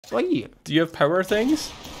Wait. Do you have power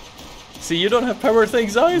things? See, you don't have power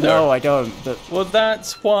things either. No, I don't. But Well,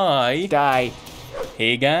 that's why. die.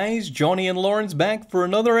 Hey guys, Johnny and Lauren's back for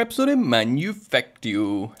another episode of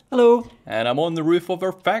Manufactio. Hello. And I'm on the roof of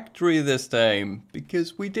our factory this time,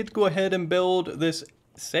 because we did go ahead and build this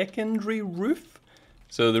secondary roof.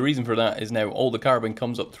 So the reason for that is now all the carbon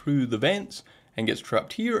comes up through the vents and gets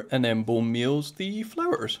trapped here, and then bone meals the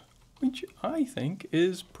flowers, which I think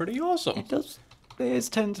is pretty awesome. It does.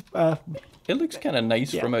 It looks kind of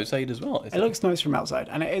nice from outside as well. It looks nice from outside,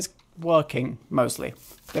 and it is working mostly.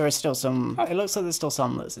 There is still some. It looks like there's still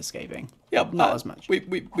some that's escaping. Yeah, not as much.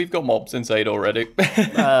 We've got mobs inside already.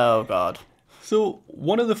 Oh god. So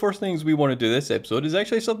one of the first things we want to do this episode is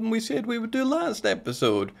actually something we said we would do last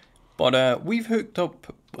episode. But we've hooked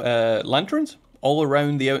up lanterns all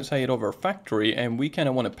around the outside of our factory, and we kind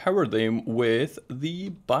of want to power them with the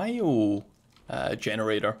bio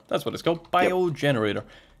generator. That's what it's called, bio generator.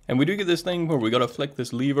 And we do get this thing where we got to flick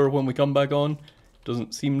this lever when we come back on.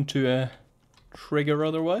 Doesn't seem to trigger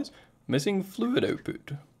otherwise. Missing fluid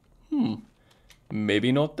output.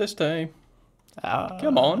 Maybe not this time.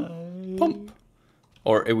 Come on, pump.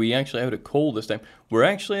 Or are we actually out of coal this time? We're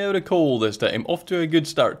actually out of coal this time. Off to a good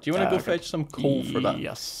start. Do you want to go fetch some coal for that?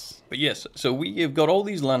 Yes. But yes, so we have got all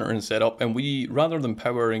these lanterns set up, and we, rather than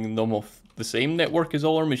powering them off the same network as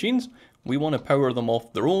all our machines, we want to power them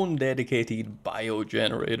off their own dedicated bio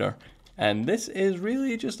generator. And this is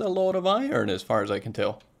really just a lot of iron as far as I can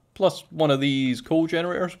tell. Plus one of these coal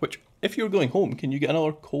generators, which if you're going home, can you get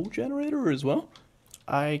another coal generator as well?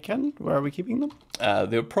 I can. Where are we keeping them?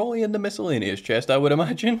 They're probably in the miscellaneous chest, I would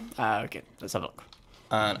imagine. Okay, let's have a look.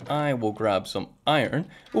 And I will grab some iron.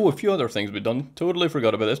 Oh, a few other things we've done. Totally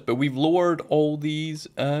forgot about this, but we've lowered all these...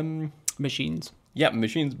 Machines. Yeah,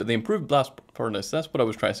 machines, but they improved blast furnace. That's what I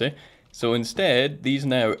was trying to say. So instead, these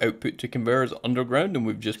now output to conveyors underground, and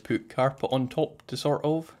we've just put carpet on top to sort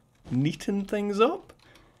of neaten things up.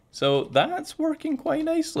 So that's working quite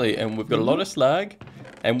nicely, and we've got a lot of slag,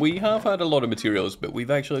 and we have had a lot of materials, but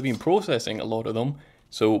we've actually been processing a lot of them.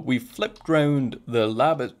 So we've flipped round the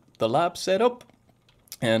lab setup,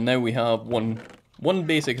 and now we have one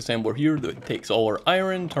basic assembler here that takes all our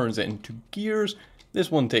iron, turns it into gears.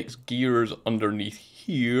 This one takes gears underneath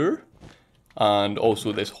here, and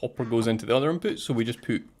also this hopper goes into the other input, so we just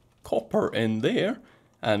put copper in there,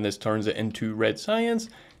 and this turns it into red science.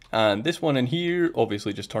 And this one in here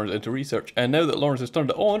obviously just turns it into research. And now that Lawrence has turned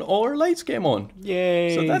it on, all our lights came on.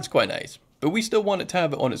 Yay. So that's quite nice. But we still want it to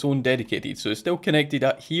have it on its own dedicated. So it's still connected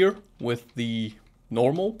at here with the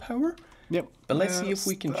normal power. Yep. But let's see if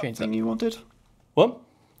we can change that. Thing you wanted? What?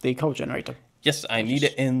 The coal generator. Yes, I need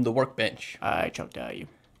it in the workbench. I chucked at you.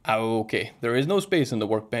 Okay, there is no space in the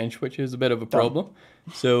workbench, which is a bit of a problem.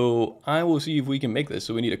 So I will see if we can make this.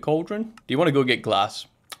 So we need a cauldron. Do you want to go get glass?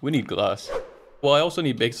 We need glass. Well, I also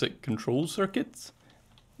need basic control circuits.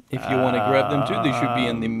 If you want to grab them too, they should be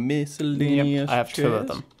in the miscellaneous. Yep, I have 2 of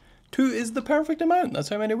them. 2 is the perfect amount. That's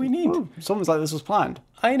how many we need. Ooh, it's almost like this was planned.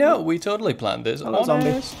 I know, we totally planned this. Hello,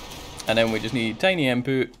 zombie. And then we just need tiny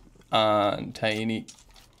input and tiny...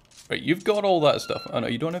 Right, you've got all that stuff. Oh no,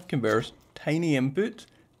 you don't have conveyors. Tiny input,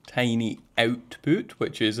 tiny output,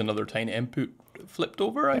 which is another tiny input flipped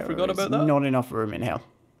over. I forgot about that. Not enough room in here.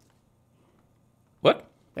 What?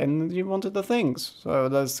 And you wanted the things, so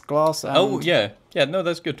there's glass and... Oh, yeah. Yeah, no,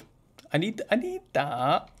 that's good. I need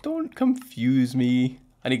that. Don't confuse me.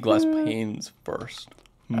 I need glass panes first.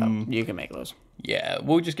 You can make those. Yeah,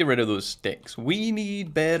 we'll just get rid of those sticks. We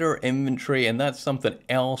need better inventory, and that's something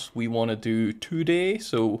else we want to do today.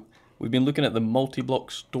 So we've been looking at the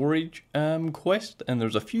multi-block storage quest, and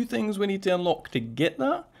there's a few things we need to unlock to get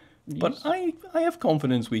that. Yes. But I have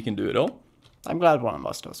confidence we can do it all. I'm glad one of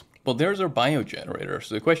us does. Well, there's our bio generator.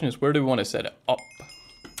 So the question is, where do we want to set it up?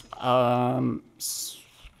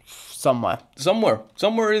 Somewhere.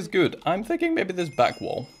 Somewhere is good. I'm thinking maybe this back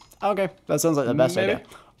wall. Okay, that sounds like the best idea.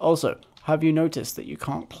 Also, have you noticed that you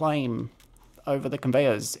can't climb over the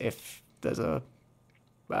conveyors if there's a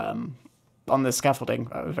on the scaffolding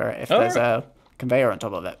over it? If there's a conveyor on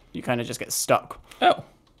top of it, you kind of just get stuck. Oh,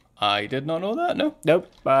 I did not know that. No.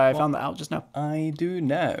 Nope. I found that out just now. I do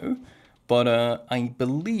now. But I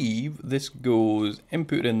believe this goes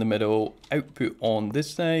input in the middle, output on this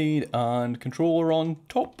side, and controller on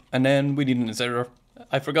top. And then we need an inserter.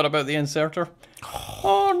 I forgot about the inserter.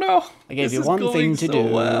 Oh no! I gave you one thing to do.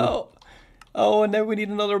 Well. Oh, and now we need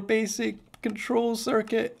another basic control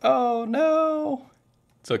circuit. Oh no!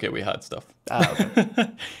 It's okay, we had stuff. Okay.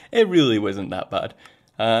 It really wasn't that bad.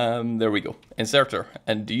 There we go. Inserter.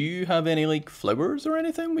 And do you have any like flowers or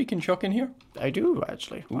anything we can chuck in here? I do,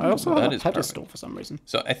 actually. Ooh, I also have a is pedestal perfect. for some reason.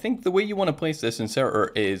 So I think the way you want to place this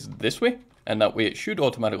inserter is this way. And that way it should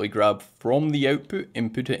automatically grab from the output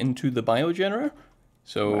and put it into the biogenerator.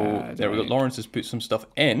 So there we go. Lawrence has put some stuff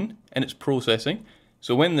in and it's processing.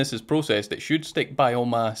 So when this is processed, it should stick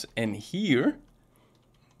biomass in here.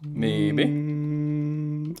 Maybe.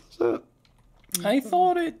 I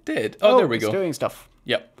thought it did. Oh, there we go. It's doing stuff.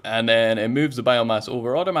 Yep. And then it moves the biomass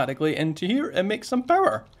over automatically into here and makes some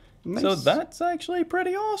power. Nice. So that's actually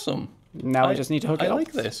pretty awesome. Now I just need to hook it up. I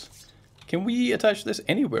like this. Can we attach this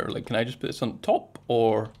anywhere? Like, can I just put this on top,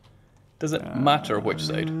 or does it matter which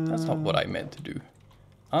side? That's not what I meant to do.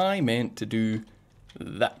 I meant to do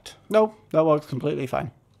that. No, that works completely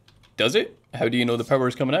fine. Does it? How do you know the power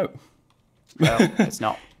is coming out? Well, it's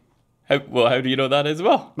not. How do you know that as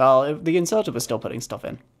well? Well, the inserter was still putting stuff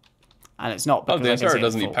in. And it's not because the I can see inserter it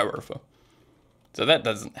doesn't full. need power, so that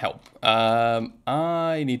doesn't help.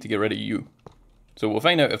 I need to get rid of you. So we'll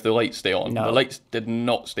find out if the lights stay on. No. The lights did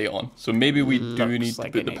not stay on. So maybe we do need to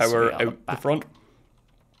like put it the needs to power be out out the the front.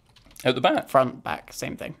 Out the back. Front, back,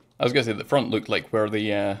 same thing. I was going to say the front looked like where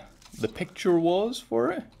the picture was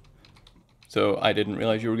for it. So I didn't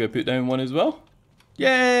realize you were going to put down one as well.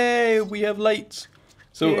 Yay! We have lights.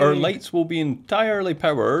 So our lights will be entirely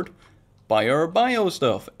powered by our bio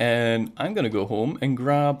stuff. And I'm going to go home and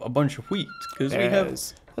grab a bunch of wheat because we have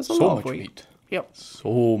There's a so lot much of wheat. Yep.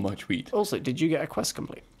 So much wheat. Also, did you get a quest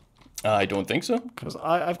complete? I don't think so. Because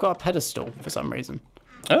I've got a pedestal for some reason.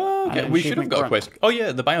 Oh, okay. And We should have got a achievement quest. Oh,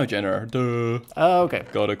 yeah, the biogenerator. Duh. Oh, okay.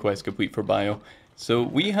 Got a quest complete for bio. So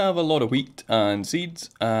we have a lot of wheat and seeds,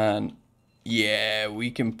 and yeah,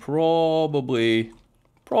 we can probably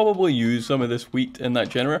use some of this wheat in that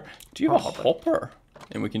generator. Do you have a hopper?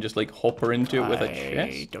 And we can just like hopper into it with a I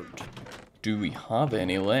chest? don't. Do we have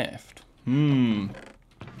any left? No.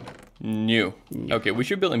 Okay, we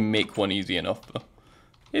should be able to make one easy enough, though.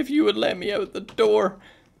 If you would let me out the door.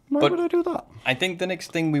 Why would I do that? I think the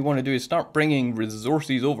next thing we want to do is start bringing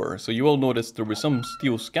resources over. So you all noticed there was some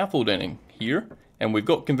steel scaffolding here, and we've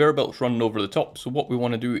got conveyor belts running over the top. So what we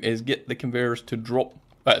want to do is get the conveyors to drop.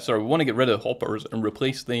 We want to get rid of the hoppers and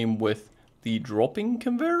replace them with the dropping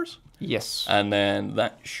conveyors. Yes. And then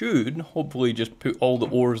that should hopefully just put all the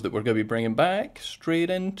ores that we're going to be bringing back straight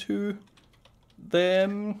into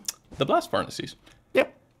the blast furnaces.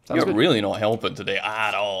 Yep. Sounds You're good. really not helping today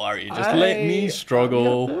at all, are you? Just let me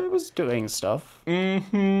struggle. I was doing stuff. I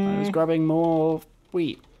was grabbing more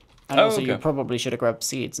wheat. And also, you probably should have grabbed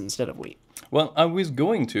seeds instead of wheat. Well, I was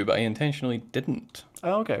going to, but I intentionally didn't.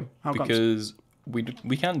 Oh, okay. How comes? Because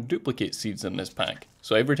we can't duplicate seeds in this pack.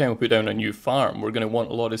 So every time we put down a new farm, we're going to want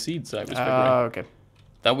a lot of seeds, I was figuring. Okay.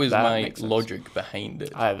 That was That my makes sense. logic behind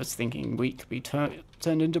it. I was thinking wheat could be turned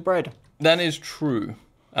into bread. That is true.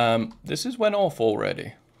 This has went off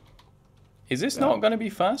already. Is this not going to be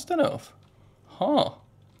fast enough? Huh.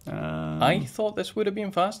 I thought this would have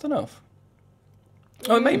been fast enough.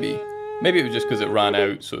 Oh, maybe. Maybe it was just because it ran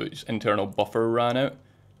out, so its internal buffer ran out.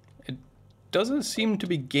 It doesn't seem to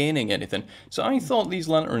be gaining anything. So I thought these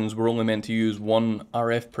lanterns were only meant to use one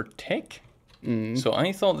RF per tick. So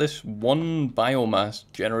I thought this one biomass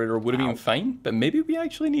generator would have been fine, but maybe we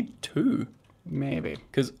actually need two. Maybe.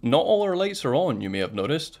 Because not all our lights are on, you may have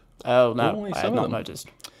noticed. Oh, no. Only I some had of not them. noticed.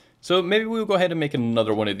 So maybe we'll go ahead and make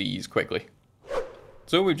another one of these quickly.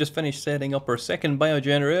 So we've just finished setting up our second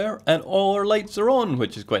biogenerator, and all our lights are on,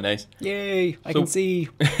 which is quite nice. Yay. I can see.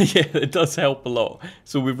 Yeah, it does help a lot.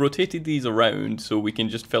 So we've rotated these around so we can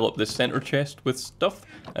just fill up this center chest with stuff,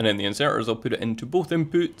 and then the inserters, I'll put it into both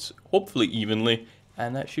inputs, hopefully evenly,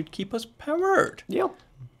 and that should keep us powered. Yep.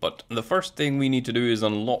 But the first thing we need to do is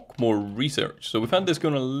unlock more research. So we've had this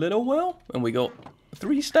going a little while, and we got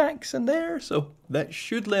 3 stacks in there, so that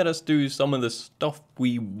should let us do some of the stuff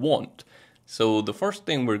we want. So the first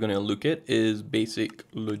thing we're going to look at is basic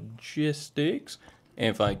logistics,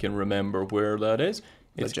 if I can remember where that is.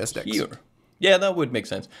 It's Logistics. here. Yeah, that would make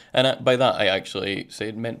sense. And by that, I actually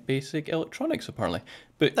said meant basic electronics, apparently.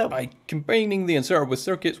 But by combining the inserter with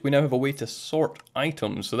circuits, we now have a way to sort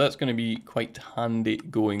items. So that's going to be quite handy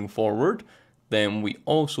going forward. Then we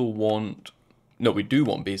also want... No, we do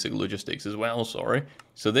want basic logistics as well, sorry.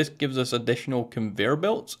 So this gives us additional conveyor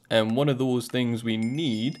belts. And one of those things we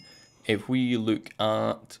need, if we look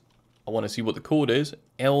at... I want to see what the code is.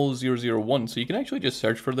 L001. So you can actually just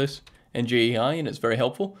search for this in JEI, and it's very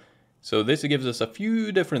helpful. So this gives us a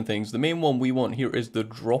few different things. The main one we want here is the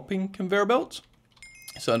dropping conveyor belts.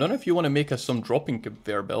 So I don't know if you want to make us some dropping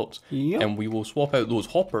conveyor belts, and we will swap out those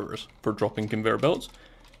hoppers for dropping conveyor belts.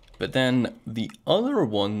 But then the other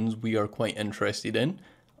ones we are quite interested in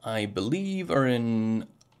I believe, are in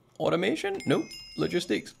automation. Nope,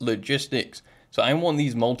 logistics. So I want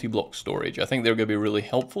these multi-block storage. I think they're going to be really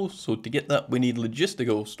helpful. So to get that, we need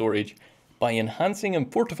logistical storage. By enhancing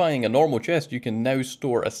and fortifying a normal chest, you can now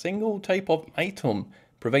store a single type of item.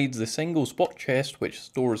 Provides the single spot chest, which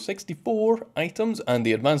stores 64 items, and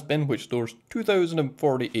the advanced bin, which stores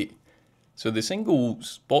 2048. So the single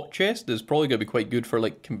spot chest is probably going to be quite good for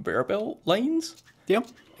like conveyor belt lines. Yep.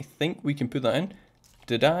 I think we can put that in.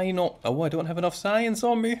 Did I not? Oh, I don't have enough science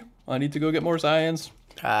on me. I need to go get more science.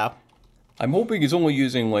 I'm hoping he's only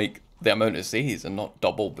using like the amount it says and not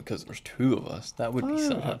double because there's 2 of us. That would be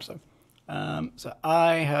sad. I hope so. So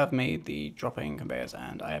I have made the dropping conveyors,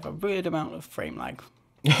 and I have a weird amount of frame lag.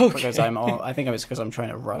 Okay. Because I think it's because I'm trying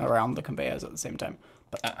to run around the conveyors at the same time.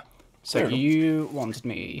 But so fair you wanted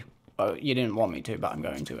me, well, you didn't want me to, but I'm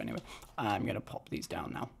going to anyway. I'm going to pop these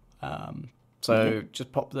down now. So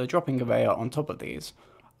just pop the dropping conveyor on top of these,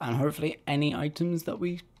 and hopefully any items that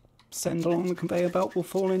we send along the conveyor belt will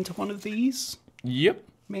fall into one of these. Yep.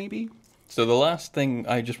 Maybe. So the last thing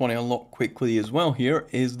I just want to unlock quickly as well here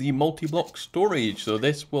is the multi-block storage. So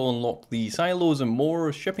this will unlock the silos and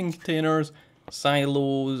more, shipping containers,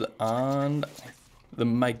 silos, and the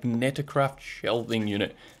Magnetocraft shelving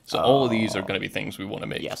unit. So all of these are going to be things we want to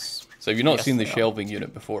make. Yes. So if you've not seen the shelving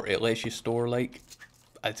unit before, it lets you store like,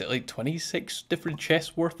 I'd say like 26 different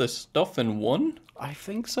chests worth of stuff in one. I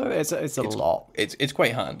think so. It's a lot. It's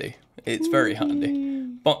quite handy. It's very handy.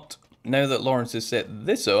 But now that Lawrence has set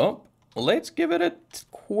this up, let's give it a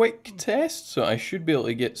quick test. So I should be able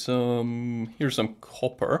to get some, here's some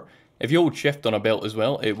copper. If you hold shift on a belt as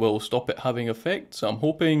well, it will stop it having effect. So I'm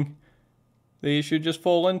hoping they should just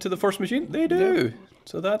fall into the first machine. They do. Yep.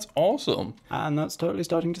 So that's awesome. And that's totally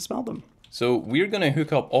starting to smell them. So we're going to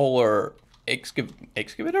hook up all our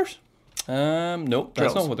excavators? Nope,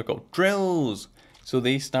 that's not what they're called. Drills. So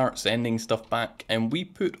they start sending stuff back, and we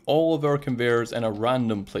put all of our conveyors in a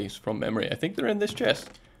random place from memory. I think they're in this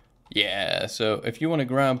chest. Yeah, so if you want to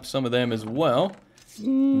grab some of them as well,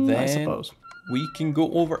 then I suppose we can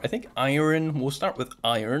go over, I think iron, we'll start with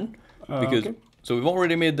iron, because, okay. So we've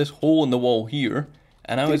already made this hole in the wall here,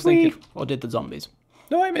 and I was thinking... Or did the zombies?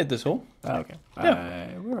 No, I made this hole. Okay.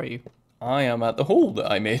 Yeah. Where are you? I am at the hole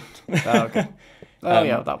that I made. Okay.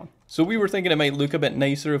 Yeah, that one. So we were thinking it might look a bit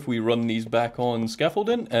nicer if we run these back on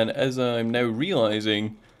scaffolding, and as I'm now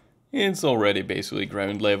realizing, it's already basically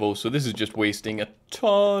ground level, so this is just wasting a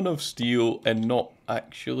ton of steel and not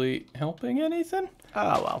actually helping anything.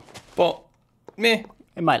 Oh, well. But, meh.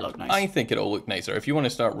 It might look nice. I think it'll look nicer if you want to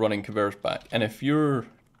start running conveyors back. And if you're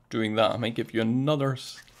doing that, I might give you another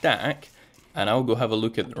stack, and I'll go have a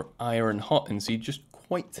look at the iron hut and see just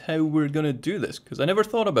quite how we're going to do this, because I never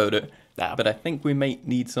thought about it, but I think we might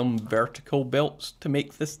need some vertical belts to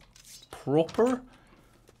make this proper.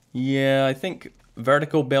 Yeah, I think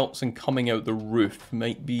vertical belts and coming out the roof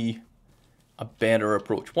might be a better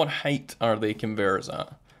approach. What height are they conveyors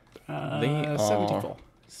at? They are 74.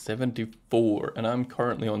 74, and I'm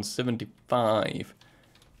currently on 75.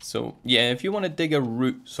 So yeah, if you want to dig a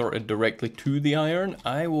route sort of directly to the iron,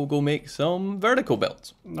 I will go make some vertical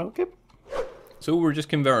belts. Okay. So we're just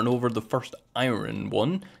converting over the first iron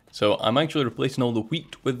one. So I'm actually replacing all the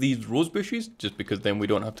wheat with these rose bushes, just because then we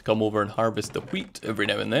don't have to come over and harvest the wheat every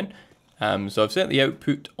now and then. So I've set the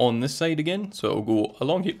output on this side again, so it'll go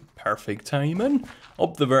along here, perfect timing,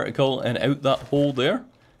 up the vertical and out that hole there.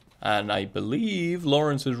 And I believe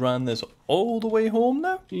Lawrence has ran this all the way home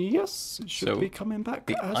now. Yes, it should be coming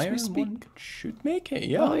back as we speak. One should make it,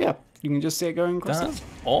 yeah. Oh yeah, you can just see it going across. That's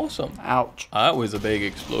awesome. Ouch. That was a big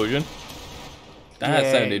explosion.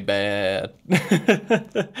 That sounded bad.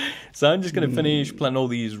 So I'm just going to finish planting all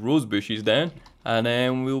these rose bushes down, and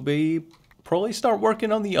then we'll be probably start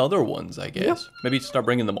working on the other ones, I guess. Yep. Maybe start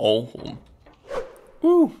bringing them all home.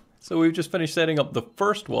 Woo! So we've just finished setting up the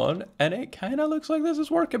first one, and it kind of looks like this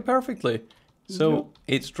is working perfectly. So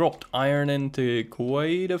it's dropped iron into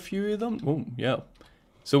quite a few of them. Oh, yeah.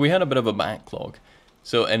 So we had a bit of a backlog.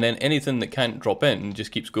 So, and then anything that can't drop in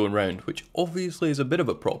just keeps going round, which obviously is a bit of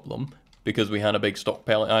a problem because we had a big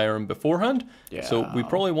stockpile of iron beforehand. Yeah. So we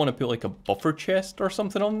probably want to put like a buffer chest or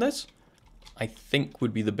something on this. I think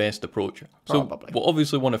would be the best approach. Probably. So we'll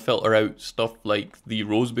obviously want to filter out stuff like the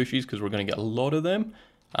rose bushes because we're going to get a lot of them.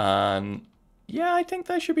 And yeah, I think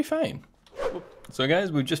that should be fine. So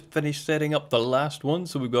guys, we've just finished setting up the last one.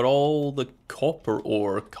 So we've got all the copper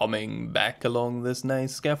ore coming back along this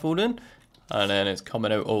nice scaffolding. And then it's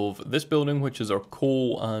coming out of this building, which is our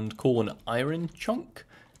coal and iron chunk.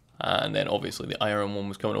 And then obviously the iron one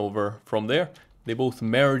was coming over from there. They both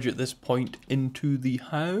merge at this point into the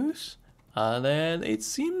house. And then it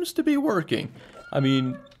seems to be working. I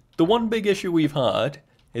mean, the one big issue we've had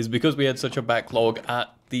is because we had such a backlog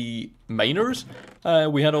at the miners,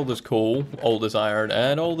 we had all this coal, all this iron,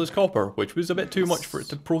 and all this copper, which was a bit too much for it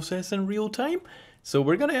to process in real time. So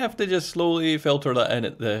we're going to have to just slowly filter that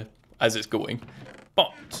in as it's going.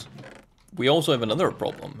 But we also have another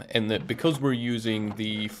problem in that because we're using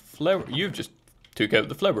the flower, you've just took out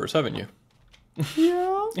the flowers, haven't you? Yeah.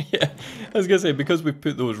 Yeah, I was going to say, because we've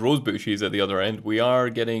put those rose bushes at the other end, we are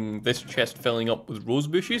getting this chest filling up with rose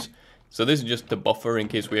bushes. So this is just to buffer in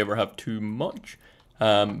case we ever have too much.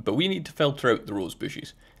 But we need to filter out the rose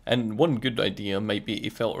bushes. And one good idea might be to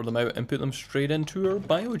filter them out and put them straight into our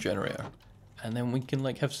biogenerator. And then we can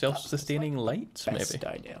like have self-sustaining lights, Best maybe.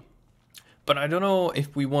 idea. But I don't know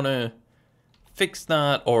if we want to fix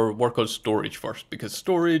that or work on storage first, because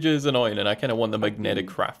storage is annoying and I kind of want the magnetic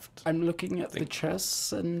craft. I'm looking at the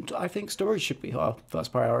chests, and I think storage should be our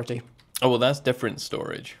first priority. Oh, well, that's different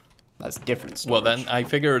storage. That's different storage. Well, then I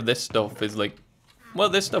figure this stuff is like, well,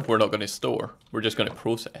 this stuff we're not going to store. We're just going to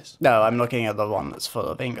process. No, I'm looking at the one that's full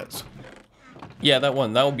of ingots. Yeah, that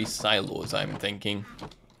one. That will be silos, I'm thinking.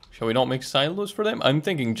 Shall we not make silos for them? I'm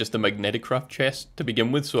thinking just a magnetic craft chest to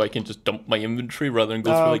begin with, so I can just dump my inventory rather than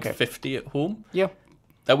go through like 50 at home. Yeah.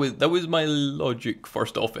 That was my logic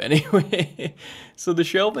first off anyway. So the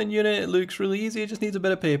shelving unit looks really easy. It just needs a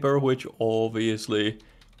bit of paper, which obviously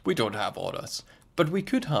we don't have on us. But we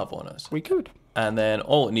could have on us. We could. And then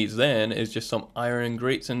all it needs then is just some iron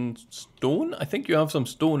grates and stone. I think you have some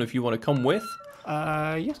stone if you want to come with.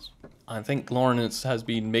 Yes. I think Lawrence has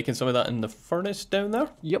been making some of that in the furnace down there.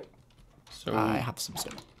 Yep. So I have some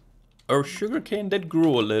stone. our sugarcane did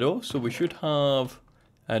grow a little, so we should have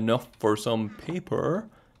enough for some paper.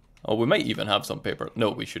 Oh, we might even have some paper. No,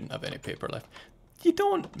 we shouldn't have any paper left. You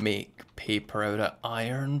don't make paper out of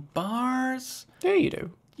iron bars. Yeah, you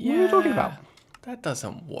do. Yeah, What are you talking about? That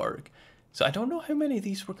doesn't work. So I don't know how many of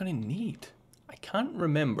these we're going to need. I can't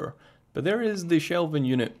remember. But there is the shelving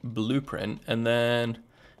unit blueprint, and then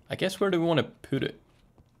I guess where do we want to put it?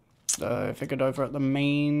 I figured over at the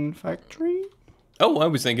main factory. Oh, I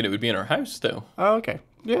was thinking it would be in our house still. Oh, okay.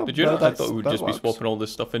 Yeah. Did you no, know? I thought we would that just works. be swapping all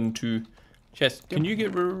this stuff into chests. Can you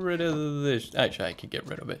get rid of this? Actually, I could get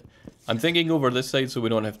rid of it. I'm thinking over this side so we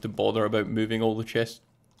don't have to bother about moving all the chests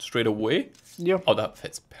straight away. Yeah. Oh, that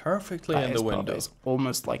fits perfectly in the window. It's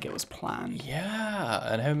almost like it was planned. Yeah,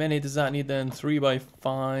 and how many does that need then? 3 by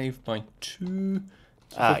 5 by 2?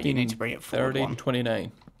 You need to bring it forward 30, one.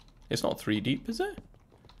 29. It's not 3 deep, is it?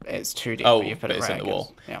 It's too deep Oh, when you put but it it's right in the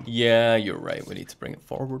wall. Yeah. Yeah, you're right. We need to bring it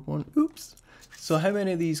forward one. Oops. So how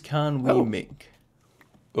many of these can we make?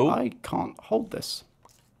 Oh, I can't hold this.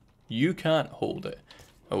 you can't hold it.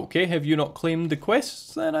 Okay, have you not claimed the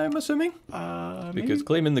quests then, I'm assuming? Because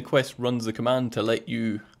claiming the quest runs the command to let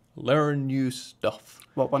you learn new stuff.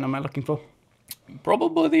 What one am I looking for?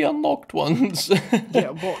 Probably the unlocked ones.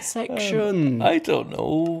 Yeah, what section? I don't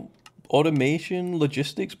know. Automation,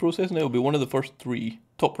 logistics, processing. It'll be one of the first 3.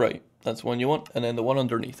 Top right. That's the one you want. And then the one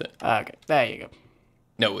underneath it. Okay, there you go.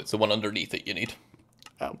 No, it's the one underneath it you need.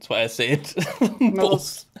 Oh. That's why I said. No,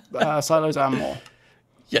 silos and more.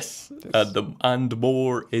 Yes. And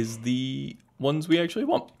more is the ones we actually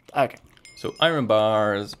want. Okay. So iron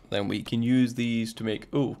bars, then we can use these to make...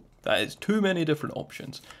 Oh, that is too many different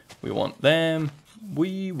options. We want them.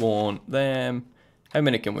 We want them. How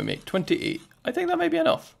many can we make? 28. I think that may be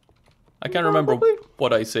enough. I can't remember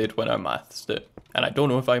what I said when I mathed it. And I don't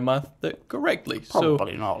know if I mathed it correctly.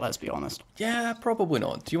 Probably not, let's be honest. Yeah, probably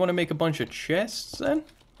not. Do you want to make a bunch of chests then?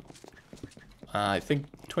 I think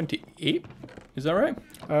 28. Is that right?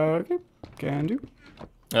 Okay, can do.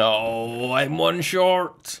 Oh, I'm one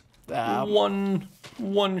short. Ah.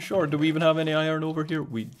 One short. Do we even have any iron over here?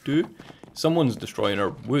 We do. Someone's destroying our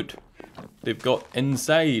wood. They've got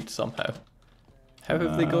inside somehow. How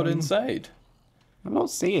have they got inside? I'm not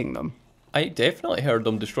seeing them. I definitely heard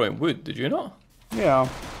them destroying wood. Did you not? Yeah.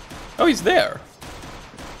 Oh, he's there.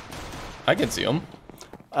 I can see him.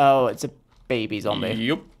 Oh, it's a baby zombie.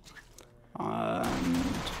 Yup. And...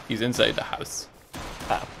 He's inside the house.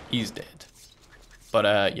 Oh. He's dead.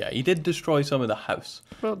 But yeah, he did destroy some of the house.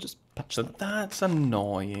 We'll just patch So them. that's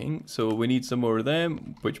annoying. So we need some more of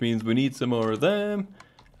them, which means we need some more of them.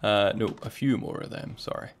 No, a few more of them,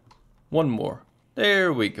 sorry. One more.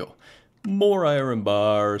 There we go. More iron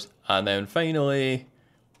bars. And then finally,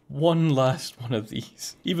 one last one of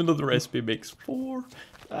these. Even though the recipe makes 4.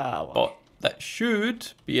 Well. But that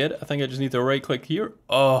should be it. I think I just need to right click here.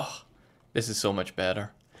 Oh, this is so much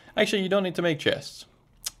better. Actually, you don't need to make chests.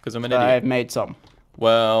 Because I'm an idiot. I've made some.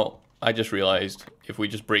 Well, I just realized if we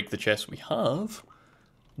just break the chests we have,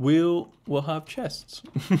 we'll have chests.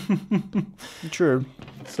 True.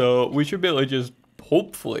 So we should be able to just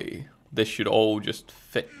hopefully this should all just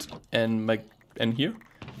fit in here.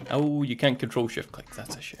 Oh, you can't control shift click.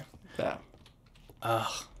 That's a shame. Yeah.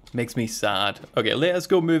 Ah, makes me sad. Okay, let us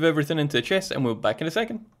go move everything into the chest and we'll be back in a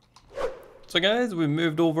second. So guys, we've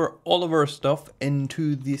moved over all of our stuff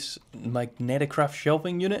into this Magneticraft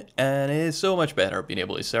shelving unit, and it is so much better being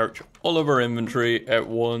able to search all of our inventory at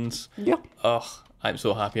once. Yeah. Ugh, I'm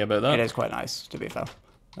so happy about that. It is quite nice, to be fair.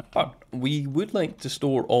 But we would like to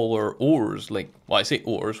store all our ores, like, well, I say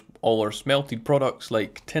ores, all our smelted products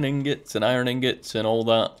like tin ingots and iron ingots and all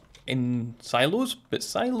that in silos, but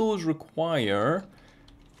silos require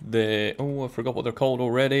the, oh, I forgot what they're called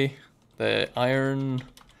already, the iron...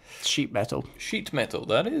 Sheet metal. Sheet metal,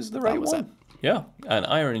 that is the right one. It. Yeah, and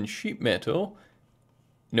iron and sheet metal.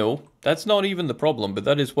 No, that's not even the problem, but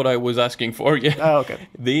that is what I was asking for, yeah. Oh, okay.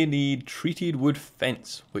 They need treated wood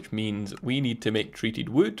fence, which means we need to make treated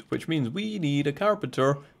wood, which means we need a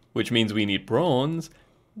carpenter, which means we need bronze,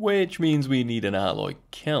 which means we need an alloy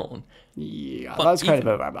kiln. Yeah, But that's kind of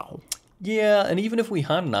a rabbit hole. Yeah, and even if we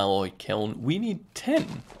had an alloy kiln, we need tin,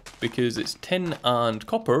 because it's tin and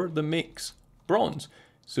copper that makes bronze.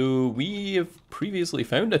 So we have previously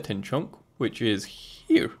found a tin chunk, which is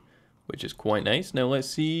here, which is quite nice. Now let's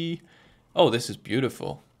see. Oh, this is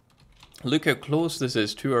beautiful. Look how close this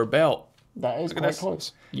is to our belt. That is quite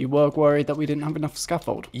close. You were worried that we didn't have enough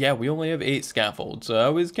scaffold. Yeah, we only have 8 scaffolds. So I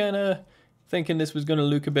was kind of thinking this was going to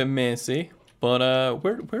look a bit messy. But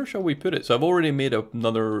where shall we put it? So I've already made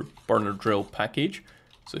another burner drill package.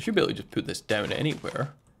 So I should be able to just put this down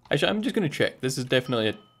anywhere. Actually, I'm just going to check. This is definitely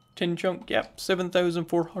a tin chunk. Yep,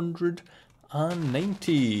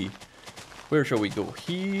 7,490. Where shall we go?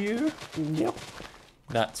 Here? Yep.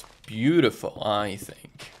 That's beautiful, I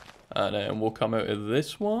think. And then we'll come out of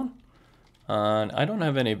this one. And I don't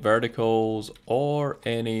have any verticals or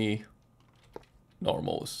any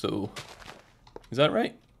normals. So, is that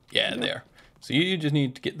right? Yeah, there. So you just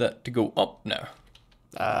need to get that to go up now.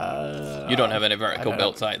 You don't have any vertical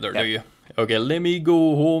belts either, do you? Okay, let me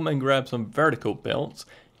go home and grab some vertical belts.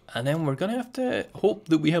 And then we're going to have to hope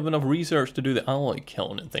that we have enough research to do the alloy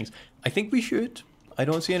kiln and things. I think we should. I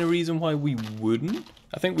don't see any reason why we wouldn't.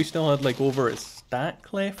 I think we still had like over a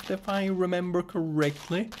stack left, if I remember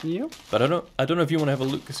correctly. Yep. But I don't know if you want to have a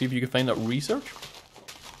look to see if you can find that research.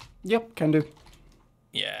 Yep, can do.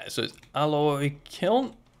 Yeah, so it's alloy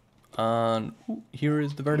kiln. And ooh, here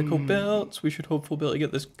is the vertical belts. We should hopefully be able to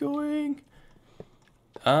get this going.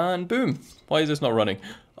 And boom. Why is this not running?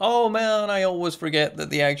 Oh man, I always forget that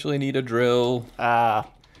they actually need a drill. Oh,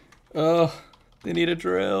 they need a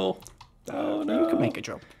drill. Oh no. You can make a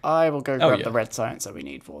drill. I will go grab the red science that we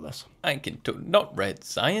need for this. I can do not red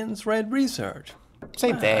science, red research.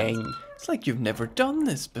 Same thing. It's like you've never done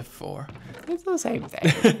this before. It's the same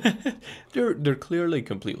thing. They're clearly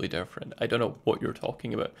completely different. I don't know what you're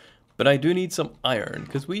talking about. But I do need some iron,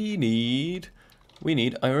 because we need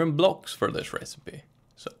iron blocks for this recipe.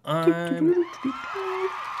 So exactly.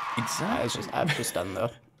 I've just done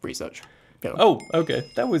the research. Go. Oh, okay.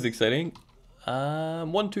 That was exciting.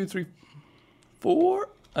 1, 2, 3, 4.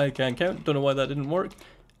 I can't count. Don't know why that didn't work.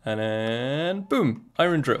 And then boom,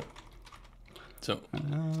 iron drill. So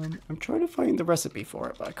I'm trying to find the recipe for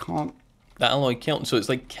it, but I can't. The alloy kiln. So it's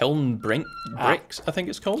like kiln bricks, I think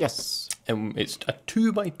it's called. Yes. And it's a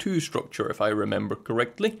 2x2 structure, if I remember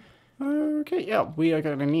correctly. Okay, yeah, we are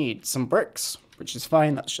going to need some bricks, which is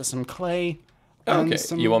fine. That's just some clay. And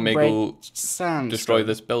Okay, you want me to go sand destroy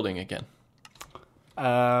this building again?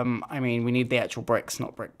 I mean, we need the actual bricks,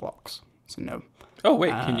 not brick blocks. So no. Oh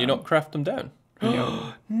wait, can you not craft them down?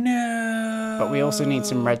 No. No. But we also need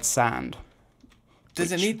some red sand.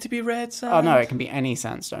 Does it need to be red sand? Oh no, it can be any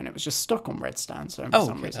sandstone. It was just stuck on red sandstone for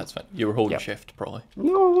some reason. That's fine. You were holding shift, probably.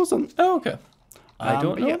 No, it wasn't. Oh, okay. I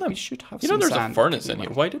don't know them. We should have you know, some there's sand a furnace in here.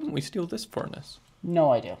 Why didn't we steal this furnace?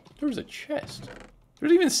 No idea. There was a chest.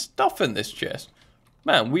 There's even stuff in this chest.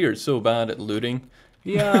 Man, we are so bad at looting.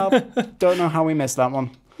 Yeah, don't know how we missed that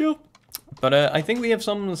one. Yeah. But I think we have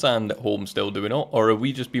some sand at home still, do we not? Or have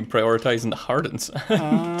we just been prioritizing the hardened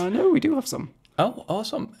sand? No, we do have some. Oh,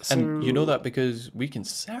 awesome. And you know that because we can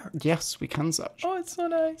search. Yes, we can search. Oh, it's so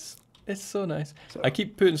nice. It's so nice. So, I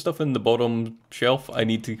keep putting stuff in the bottom shelf. I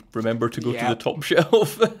need to remember to go to the top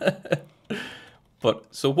shelf. But,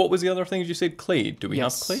 so what was the other things you said? Clay. Do we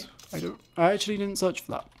have clay? I actually didn't search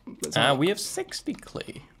for that. We have 60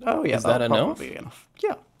 clay. Oh, yeah. Is that enough?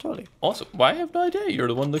 Yeah, totally. Awesome. Well, I have no idea. You're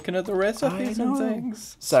the one looking at the recipes and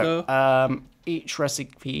things. So, each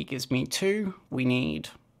recipe gives me 2. We need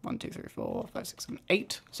 1, 2, 3, 4, 5, 6, 7,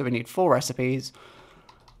 8. So we need 4 recipes.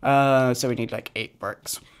 So we need like 8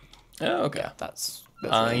 bricks. Oh, okay. Yeah, that's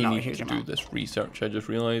I really not need a huge to amount. do this research, I just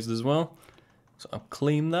realized as well. So I'll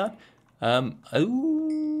claim that.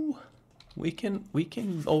 Oh, we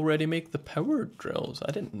can already make the power drills.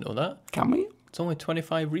 I didn't know that. Can we? It's only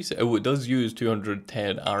 25 reset. Oh, it does use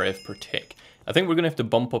 210 RF per tick. I think we're going to have to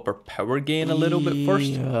bump up our power gain a little bit first.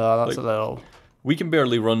 Yeah, that's a little... We can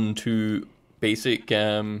barely run to basic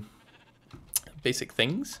basic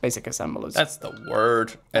things. Basic assemblers. That's the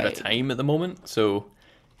word at a time at the moment. So,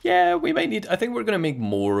 yeah, we might need... I think we're going to make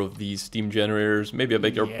more of these steam generators. Maybe a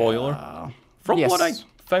bigger boiler. From what I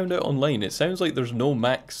found out online, it sounds like there's no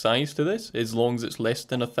max size to this, as long as it's less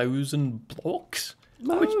than 1,000 blocks.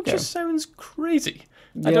 Which just sounds crazy.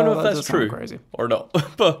 Yeah, I don't know if that's true or not.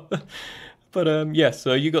 But yeah,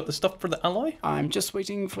 so you got the stuff for the alloy? I'm just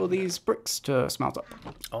waiting for these bricks to smelt up.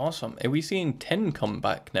 Awesome. Are we seeing tin come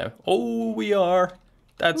back now? Oh, we are.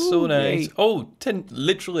 That's so nice. Yay. Oh, tin.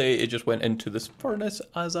 Literally, it just went into this furnace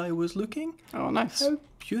as I was looking. Oh, nice. How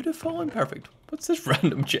beautiful and perfect. What's this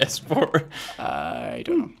random chest for? I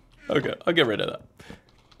don't know. Okay, I'll get rid of that.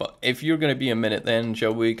 But if you're going to be a minute then,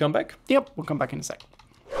 shall we come back? Yep, we'll come back in a sec.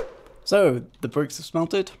 So, the bricks have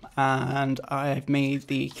smelted, and I've made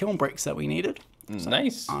the kiln bricks that we needed. So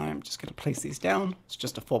nice. I'm just going to place these down. It's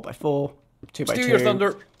just a 4x4, 2x2. Steal your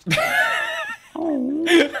thunder. Oh.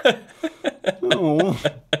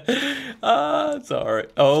 Oh. Sorry.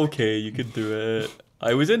 Okay, you can do it.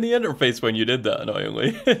 I was in the interface when you did that,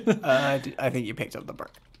 annoyingly. I think you picked up the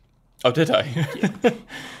brick. Oh, did I? Yeah.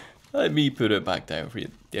 Let me put it back down for you.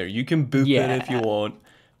 There, you can boop it if you want.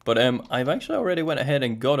 But I've actually already went ahead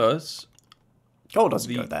and got us... Gold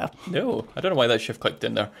doesn't go there. No, I don't know why that shift clicked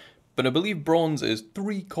in there. But I believe bronze is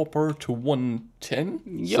 3 copper to 1 tin.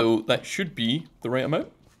 Yep. So that should be the right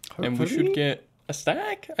amount. Hopefully. And we should get a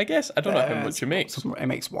stack, I guess. I don't know how much it makes. It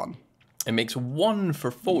makes 1. It makes 1 for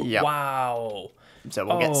 4. Yep. Wow. So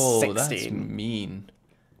we'll get 16. That's mean.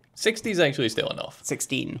 60 is actually still enough.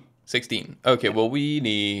 16. 16. Okay, well, we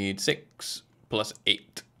need 6 plus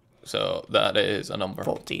 8. So that is a number.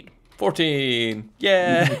 14. 14.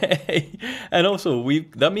 Yay! And also,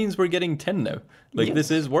 that means we're getting 10 now. Like,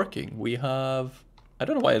 this is working. We have... I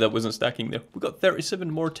don't know why that wasn't stacking there. We got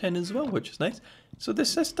 37 more 10 as well, which is nice. So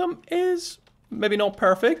this system is maybe not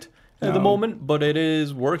perfect at the moment, but it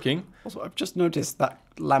is working. Also, I've just noticed that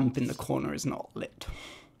lamp in the corner is not lit.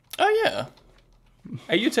 Oh, yeah.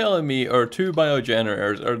 Are you telling me our 2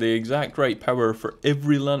 biogenerators are the exact right power for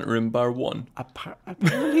every lantern bar 1?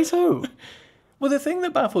 Apparently so. Well, the thing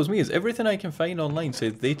that baffles me is everything I can find online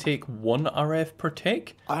says they take 1 RF per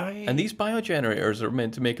tick, and these biogenerators are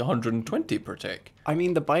meant to make 120 per tick. I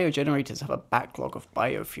mean, the biogenerators have a backlog of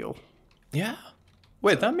biofuel. Yeah.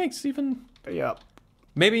 Wait, that makes even... Yeah.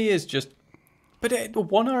 Maybe it's just... But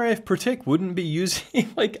 1 RF per tick wouldn't be using...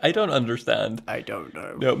 Like, I don't understand. I don't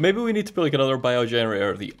know. No, maybe we need to put like another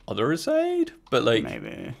biogenerator the other side, but like...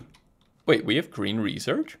 Maybe. Wait, we have green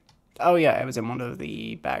research? Oh yeah, it was in one of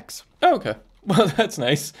the bags. Oh, okay. Well, that's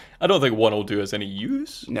nice. I don't think 1 will do us any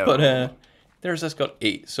use. No. But there's us got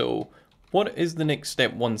 8. So what is the next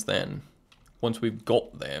step once then? Once we've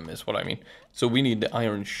got them is what I mean. So we need the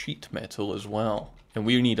iron sheet metal as well. And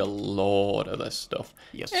we need a lot of this stuff.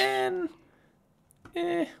 Yes. And...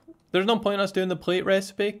 there's no point in us doing the plate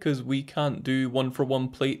recipe because we can't do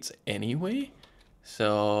 1-for-1 plates anyway.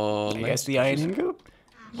 So I guess the iron ingot?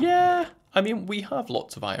 Yeah, I mean we have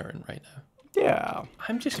lots of iron right now. Yeah.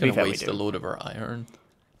 I'm just gonna waste a load of our iron.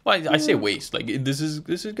 Well, I say waste. Like this is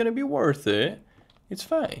gonna be worth it. It's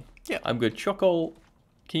fine. Yeah. I'm gonna chuck all.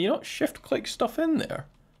 Can you not shift click stuff in there?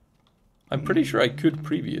 I'm pretty sure I could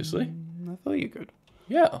previously. I thought you could.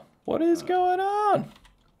 Yeah. What is going on?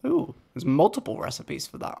 Ooh, there's multiple recipes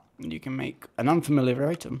for that. And you can make an unfamiliar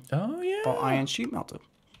item. Oh, yeah. Or iron sheet melter.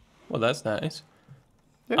 Well, that's nice.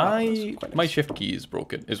 Yeah, my shift key is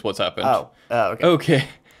broken, is what's happened. Oh, okay. Okay.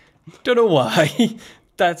 Don't know why.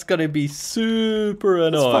 That's going to be super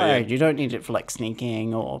annoying. It's fine. You don't need it for, like,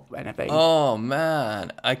 sneaking or anything. Oh,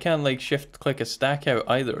 man. I can't, like, shift-click a stack out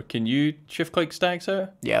either. Can you shift-click stacks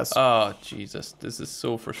out? Yes. Oh, Jesus. This is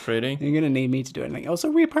so frustrating. You're going to need me to do anything. Also,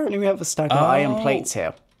 we apparently have a stack of iron plates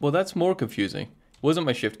here. Well, that's more confusing. It wasn't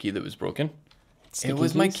my shift key that was broken. It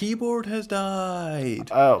was my keyboard has died.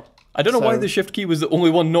 Oh. I don't know why the shift key was the only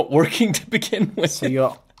one not working to begin with. So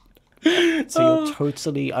you're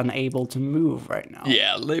totally unable to move right now.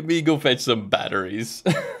 Yeah, let me go fetch some batteries.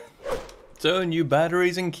 So, new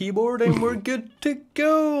batteries and keyboard, and we're good to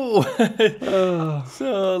go.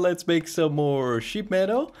 So, let's make some more sheet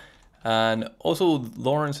metal. And also,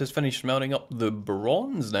 Lawrence has finished smelting up the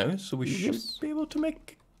bronze now, so we should be able to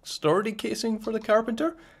make sturdy casing for the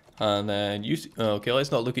Carpenter. And then, okay,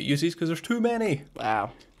 let's not look at uses because there's too many. Wow.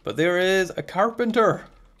 But there is a Carpenter.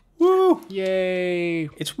 Woo! Yay!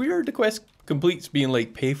 It's weird, the quest completes being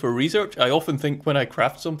like pay for research, I often think when I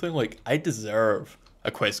craft something, like I deserve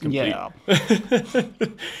a quest complete. Yeah.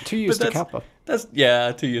 2 years to Kappa. That's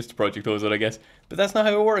 2 years to Project Ozone, I guess. But that's not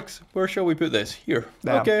how it works. Where shall we put this? Here.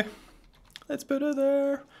 Yeah. Okay. Let's put it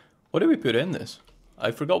there. What do we put in this?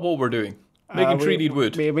 I forgot what we're doing. Making treated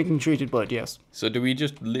wood. We're making treated wood, yes. So do we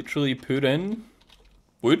just literally put in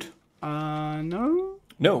wood? No.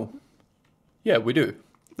 No. Yeah, we do.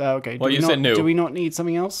 Okay. Well, you said no. Do we not need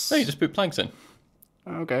something else? No, you just put planks in.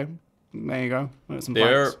 Okay. There you go. There's some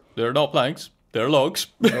They're planks. they're not planks. They're logs.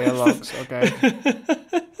 They're logs. Okay.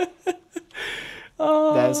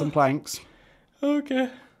 There's some planks. Okay.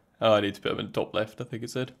 Oh, I need to put them in the top left, I think it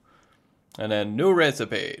said. And then no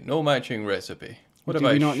recipe, no matching recipe. What Do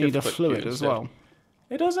about we not need a shift-click fluid here as instead? well?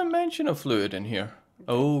 It doesn't mention a fluid in here.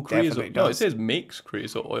 Oh, Definitely creosote. No, it does. says makes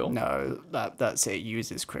creosote oil. No, that's it.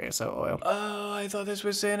 Uses creosote oil. Oh, I thought this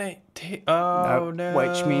was saying it. Oh, no.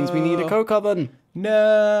 Which means we need a coke oven.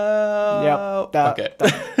 No. Yep. Okay.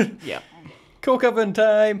 Yeah. Coke oven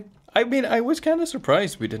time. I mean, I was kind of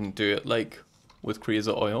surprised we didn't do it like with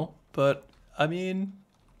creosote oil, but I mean,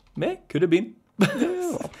 could have been.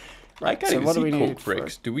 I can't even what do see we need coke for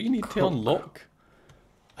bricks. Do we need to unlock?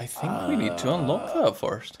 I think we need to unlock that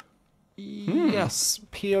first. Yes.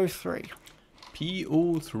 PO3.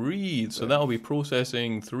 PO3. So that'll be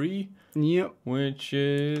processing 3, Yep. which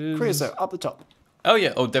is Creosote up the top. Oh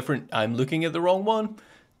yeah. Oh, different. I'm looking at the wrong one.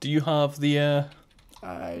 Do you have the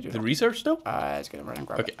I do. research still? It's gonna run and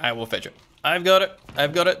grab Okay, I will fetch it. I've got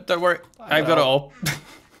it. Don't worry. I've got it all. it.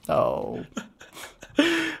 Oh.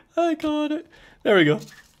 I got it. There we go.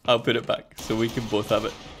 I'll put it back so we can both have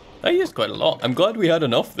it. I used quite a lot. I'm glad we had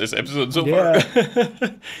enough this episode so far.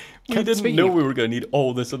 We didn't know we were going to need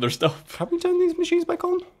all this other stuff. Have we turned these machines back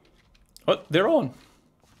on? What? They're on.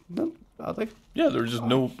 No, are they? Yeah, there's just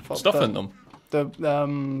no stuff in them.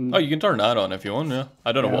 Oh, you can turn that on if you want, yeah.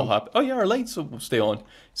 I don't know what happened. Oh, yeah, our lights will stay on.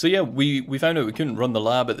 So, yeah, we found out we couldn't run the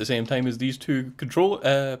lab at the same time as these two control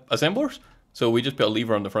assemblers. So we just put a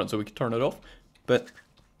lever on the front so we could turn it off. But,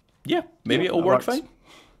 yeah, maybe it'll work fine.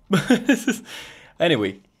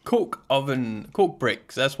 Anyway, coke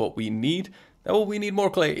bricks. That's what we need. Oh, we need more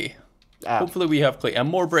clay. Hopefully we have clay and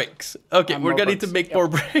more bricks. Okay, we're going to need to make more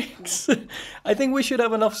bricks. I think we should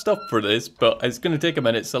have enough stuff for this, but it's going to take a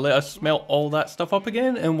minute. So let us smelt all that stuff up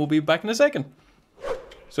again and we'll be back in a second.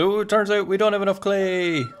 So it turns out we don't have enough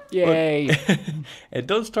clay. Yay. It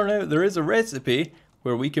does turn out there is a recipe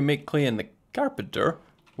where we can make clay in the Carpenter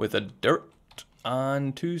with a dirt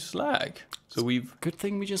and 2 slag. So we've... Good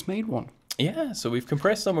thing we just made one. Yeah, so we've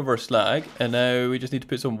compressed some of our slag and now we just need to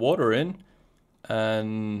put some water in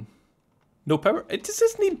and... No power? Does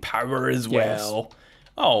this need power as well?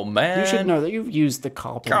 Oh, man. You should know that you've used the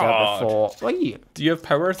Carpenter before. Wait. Do you have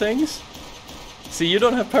power things? See, you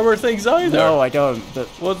don't have power things either. No, I don't. But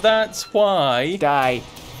well, that's why. Die.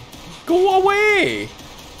 Go away.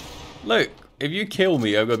 Look, if you kill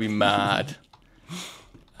me, I'm going to be mad.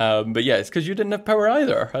 But yeah, it's because you didn't have power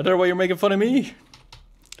either. I don't know why you're making fun of me.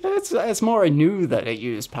 It's more I knew that it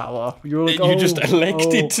used power. You were like, You just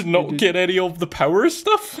elected to not get any of the power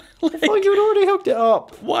stuff? Like, I thought you'd already hooked it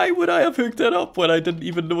up. Why would I have hooked it up when I didn't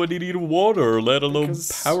even know I needed water, let alone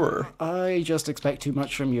power? I just expect too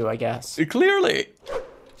much from you, I guess. Clearly.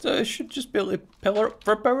 So I should just be able to pillar up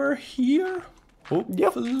for power here. Hopefully.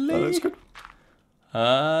 Yep, that's good.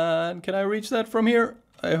 And can I reach that from here?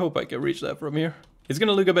 I hope I can reach that from here. It's going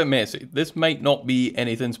to look a bit messy. This might not be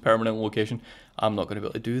anything's permanent location. I'm not going to be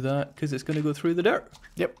able to do that because it's going to go through the dirt.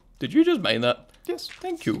 Yep. Did you just mine that? Yes.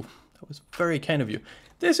 Thank you. That was very kind of you.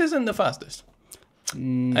 This isn't the fastest.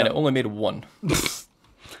 No. And it only made 1.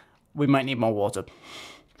 We might need more water.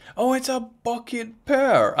 Oh, it's a bucket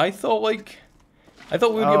per. I thought we'd get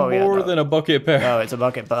more than a bucket per. No, it's a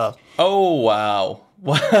bucket per. Oh, wow.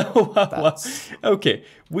 Wow. Okay,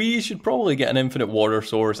 we should probably get an infinite water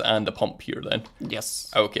source and a pump here then.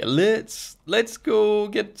 Yes. Okay, let's go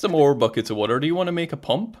get some more buckets of water. Do you want to make a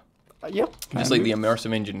pump? Yep. Just like the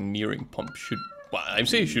immersive engineering pump should... Well, I'd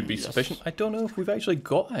say it should be sufficient. I don't know if we've actually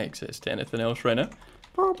got access to anything else right now.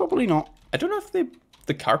 Probably not. I don't know if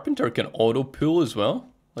the Carpenter can auto-pull as well.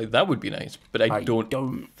 Like, that would be nice, but I don't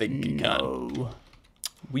think it can.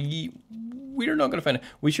 We're not going to find it.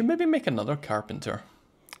 We should maybe make another Carpenter.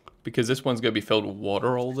 Because this one's going to be filled with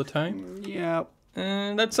water all the time. Yeah.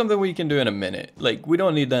 And that's something we can do in a minute. Like, we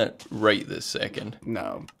don't need that right this second.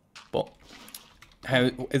 No. But,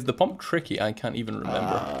 how is the pump tricky? I can't even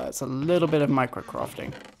remember. It's a little bit of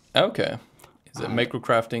microcrafting. Okay. Is it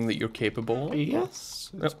microcrafting that you're capable of?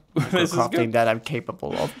 Yes. This is Microcrafting good. that I'm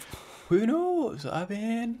capable of. Who knows? I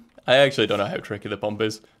mean, I actually don't know how tricky the pump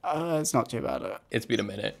is. It's not too bad. It's been a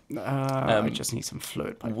minute. I just need some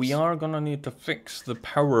fluid pipes. We are going to need to fix the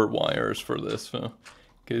power wires for this.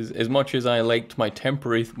 Because as much as I liked my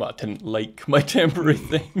temporary... Well, I didn't like my temporary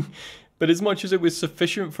thing. But as much as it was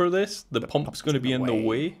sufficient for this, the pump's going to be in the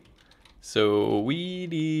way. So we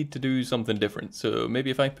need to do something different. So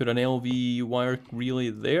maybe if I put an LV wire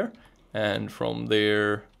relay there. And from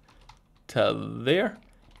there to there.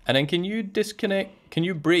 And then can you disconnect... Can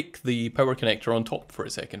you break the power connector on top for a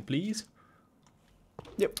second, please?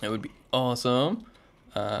 Yep. That would be awesome.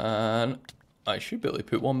 And I should be able to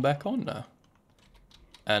put one back on now.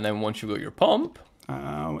 And then once you've got your pump...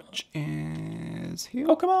 which is here.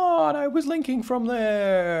 Oh, come on! I was linking from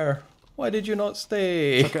there! Why did you not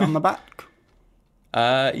stay? Chuck it on the back.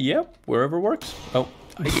 Yep, wherever works. Oh,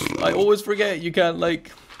 I always forget you can't,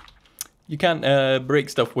 like... You can't break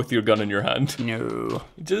stuff with your gun in your hand. No.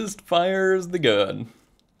 It just fires the gun.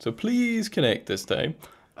 So please connect this time.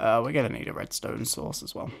 We're going to need a redstone source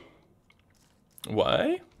as well.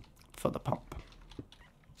 Why? For the pump.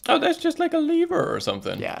 Oh, that's just like a lever or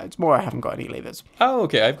something. Yeah, it's more I haven't got any levers. Oh,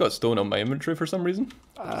 okay. I've got stone on my inventory for some reason.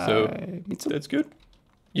 So that's good.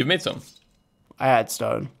 You've made some. I had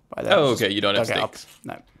stone. Oh, okay. You don't have sticks.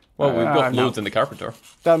 No. Well, we've got loads in the Carpenter.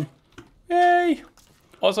 Done. Yay!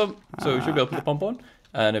 Awesome. So we should be able to put the pump on.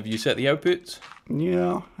 And have you set the outputs?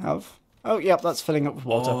 Yeah, I have. Oh, yep, that's filling up with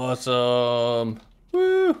water. Awesome.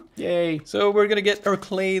 Woo! Yay. So we're going to get our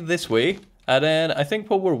clay this way. And then I think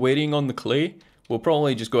while we're waiting on the clay, we'll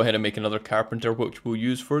probably just go ahead and make another Carpenter, which we'll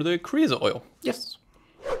use for the Crazy oil. Yes.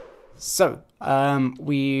 So,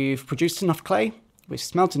 we've produced enough clay. We've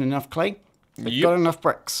smelted enough clay. We've got enough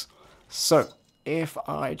bricks. So, if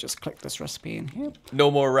I just click this recipe in here. No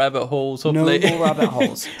more rabbit holes, hopefully. No more rabbit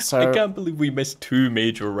holes. So I can't believe we missed 2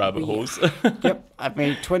 major rabbit holes. Yep, I've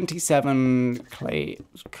made 27 clay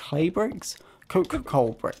bricks?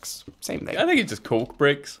 Coal bricks. Same thing. I think it's just Coke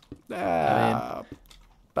bricks. But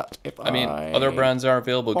if other brands are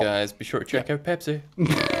available, guys. Be sure to check out Pepsi.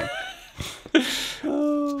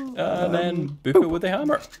 And then boop it with a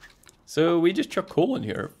hammer. So we just chuck coal in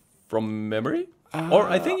here from memory. Or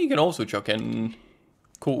I think you can also chuck in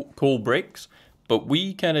coal bricks. But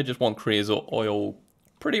we kind of just want crazy oil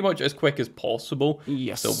pretty much as quick as possible.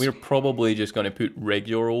 Yes. So we're probably just going to put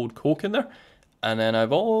regular old coke in there. And then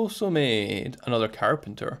I've also made another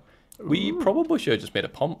Carpenter. We probably should have just made a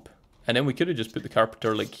pump. And then we could have just put the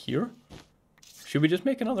Carpenter like here. Should we just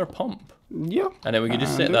make another pump? Yeah. And then we could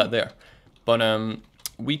just set that there. But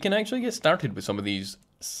we can actually get started with some of these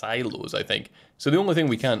silos, I think. So the only thing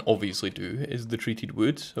we can obviously do is the treated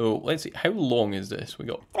wood. So let's see, how long is this? We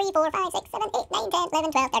got 3, 4, 5, 6, 7, 8, 9, 10,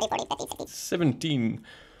 11, 12, 13, 14, 15, 16. 17.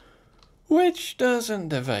 Which doesn't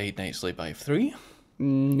divide nicely by 3.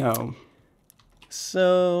 No.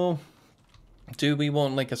 So do we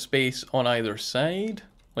want like a space on either side?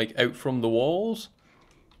 Like out from the walls?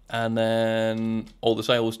 And then all the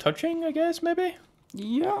silos touching, I guess, maybe?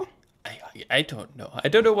 Yeah. I don't know. I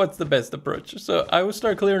don't know what's the best approach. So I will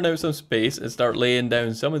start clearing out some space and start laying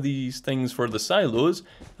down some of these things for the silos.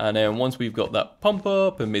 And then once we've got that pump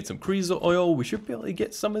up and made some crazy oil, we should be able to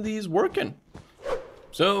get some of these working.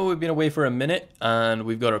 So we've been away for a minute and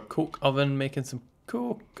we've got our coke oven making some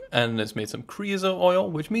coke. And it's made some crazy oil,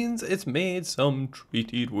 which means it's made some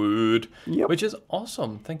treated wood. Yep. Which is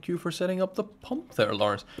awesome. Thank you for setting up the pump there,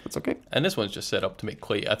 Lars. That's okay. And this one's just set up to make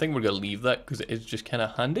clay. I think we're going to leave that because it's just kind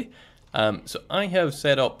of handy. So I have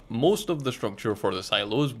set up most of the structure for the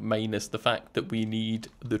silos, minus the fact that we need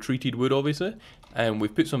the treated wood, obviously. And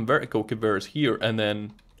we've put some vertical conveyors here, and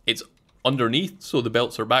then it's underneath, so the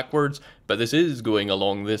belts are backwards. But this is going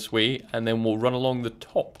along this way, and then we'll run along the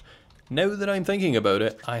top. Now that I'm thinking about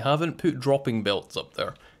it, I haven't put dropping belts up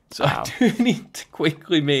there. So I do need to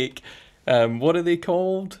quickly make, what are they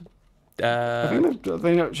called? I think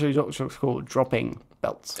they're actually called dropping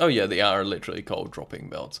belts. Oh yeah, they are literally called dropping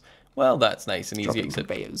belts. Well, that's nice and easy, Dropping except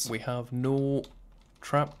conveyors. we have no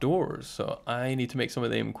trap doors, so I need to make some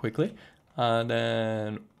of them quickly. And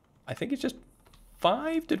then I think it's just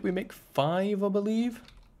 5. Did we make 5, I believe?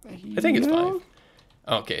 I think it's 5.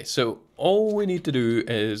 Okay, so all we need to do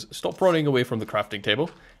is stop running away from the crafting table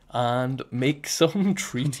and make some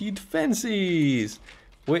treated fences,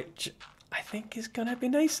 which I think is going to be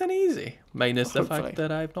nice and easy. Minus the fact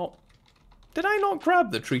that I've not... Did I not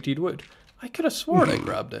grab the treated wood? I could have sworn I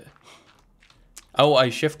grabbed it. Oh, I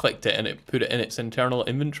shift-clicked it and it put it in its internal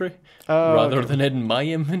inventory rather than in my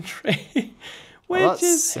inventory. Which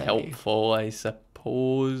is helpful, I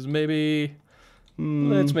suppose. Maybe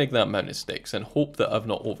let's make that amount of sticks and hope that I've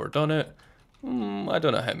not overdone it. I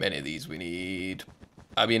don't know how many of these we need.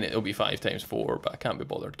 I mean, it'll be 5 times 4, but I can't be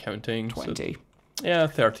bothered counting. 20. So, yeah,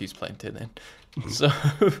 30's plenty then. So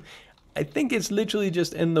I think it's literally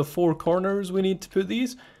just in the 4 corners we need to put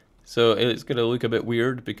these. So it's going to look a bit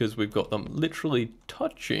weird because we've got them literally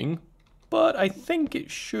touching, but I think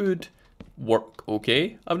it should work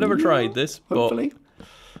okay. I've never tried this, hopefully. But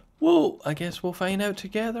well, I guess we'll find out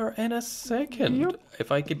together in a second. Yep.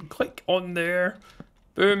 If I can click on there,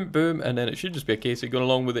 boom, boom, and then it should just be a case of going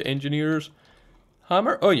along with the engineer's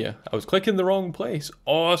hammer. Oh yeah, I was clicking the wrong place.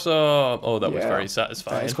 Awesome. Oh, that was very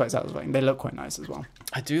satisfying. That is quite satisfying. They look quite nice as well.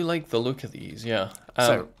 I do like the look of these, yeah.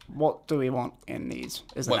 So, what do we want in these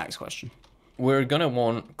is the next question. We're going to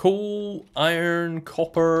want coal, iron,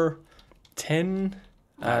 copper, tin,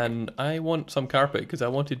 and I want some carpet because I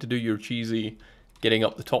wanted to do your cheesy getting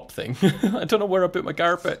up the top thing. I don't know where I put my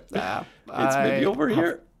carpet. It's maybe over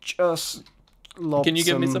here. Just lobbed Can you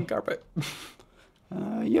give me some carpet?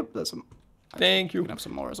 Yep, there's some. Thank you. You can have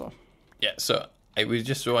some more as well. Yeah, so it was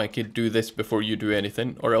just so I could do this before you do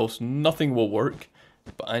anything, or else nothing will work.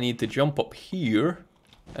 But I need to jump up here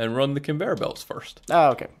and run the conveyor belts first. Oh,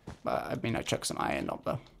 okay. I mean, I chucked some iron up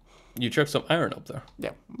there. You chucked some iron up there?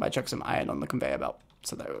 Yeah, I chucked some iron on the conveyor belt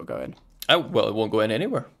so that it will go in. Oh, well, it won't go in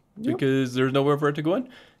anywhere because there's nowhere for it to go in.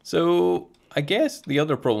 So I guess the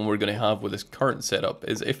other problem we're going to have with this current setup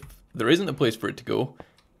is if there isn't a place for it to go,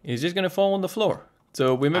 it's just going to fall on the floor.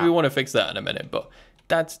 So we maybe want to fix that in a minute, but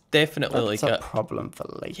that's definitely That's a problem for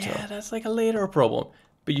later. Yeah, that's like a later problem.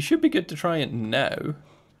 But you should be good to try it now.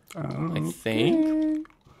 I think.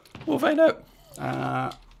 We'll find out.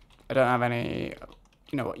 I don't have any...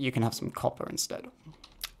 You know what? You can have some copper instead.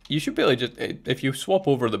 You should be able to just... If you swap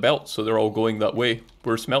over the belts so they're all going that way,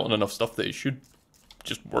 we're smelting enough stuff that it should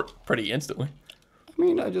just work pretty instantly. I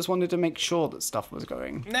mean, I just wanted to make sure that stuff was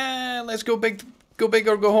going. Nah, let's go big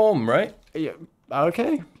or go home, right? Yeah.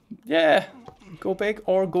 Okay. Yeah. Go big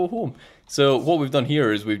or go home. So what we've done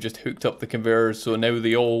here is we've just hooked up the conveyors so now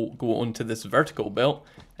they all go onto this vertical belt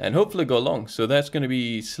and hopefully go along. So that's going to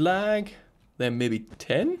be slag, then maybe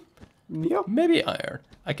tin, Yep. maybe iron.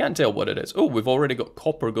 I can't tell what it is. Oh, we've already got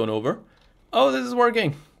copper going over. Oh, this is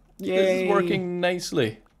working. Yay. This is working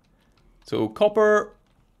nicely. So copper,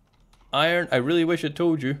 iron. I really wish it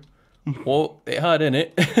told you what it had in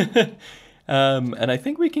it. And I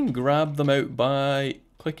think we can grab them out by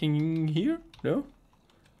clicking here. No?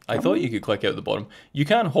 I thought you could click out the bottom. You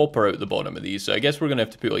can hopper out the bottom of these, so I guess we're going to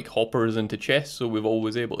have to put like hoppers into chests so we're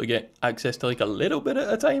always able to get access to like a little bit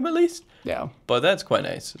at a time at least. Yeah. But that's quite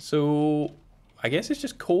nice. So I guess it's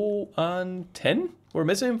just coal and tin we're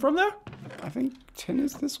missing from there. I think tin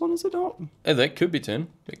is this one, is it not? That could be tin.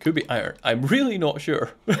 It could be iron. I'm really not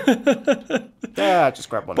sure. Yeah, just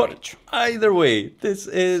grab one of each. Either way, this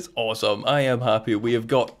is awesome. I am happy. We have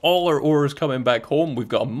got all our ores coming back home. We've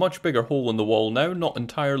got a much bigger hole in the wall now. Not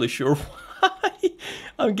entirely sure why.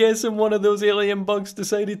 I'm guessing one of those alien bugs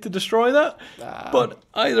decided to destroy that. But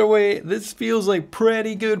either way, this feels like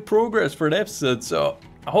pretty good progress for an episode. So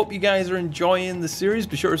I hope you guys are enjoying the series.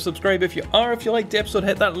 Be sure to subscribe if you are. If you liked the episode,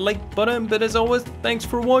 hit that like button. But as always, thanks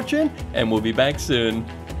for watching, and we'll be back soon.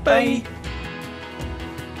 Bye.